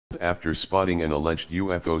after spotting an alleged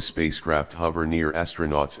UFO spacecraft hover near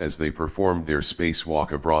astronauts as they performed their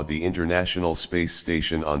spacewalk aboard the International Space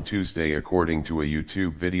Station on Tuesday, according to a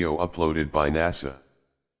YouTube video uploaded by NASA.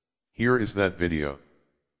 Here is that video.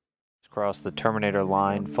 Cross the Terminator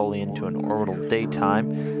line fully into an orbital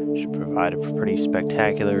daytime. Should provide a pretty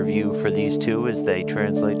spectacular view for these two as they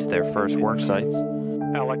translate to their first work sites.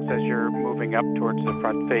 Alex, as you're moving up towards the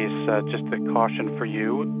front face, just a caution for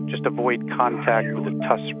you, just avoid contact with the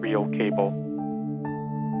TUS reel cable.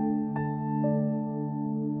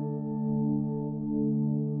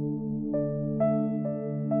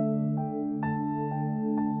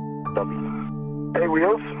 Hey,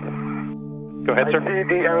 Wheels? Go ahead, sir. I see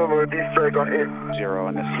the MMOD strike on 0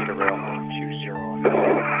 on the cedar rail. 20.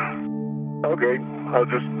 Okay, I'll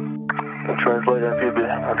just translate and see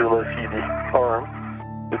until I see the arm,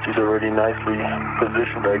 which is already nicely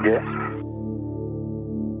positioned, I guess.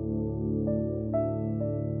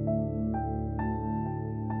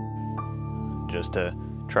 Just to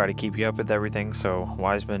try to keep you up with everything, so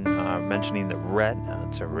Wiseman mentioning the RET,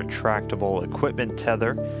 it's a retractable equipment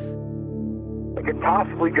tether. I could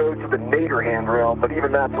possibly go to the nadir handrail, but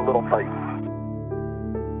even that's a little tight.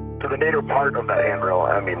 To the nadir part of that handrail,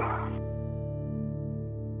 I mean.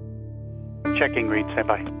 Checking read, stand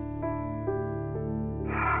by.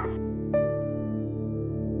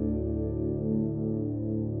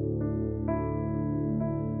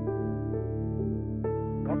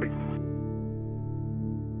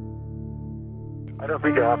 I don't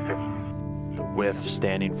think I have to. The WIF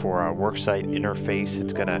standing for Worksite Interface.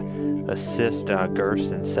 It's going to assist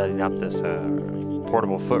Gerst in setting up this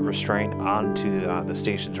portable foot restraint onto the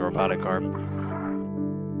station's robotic arm.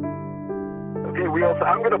 Okay, Wheels,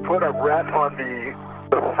 I'm going to put a rat on the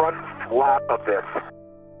front flap of this.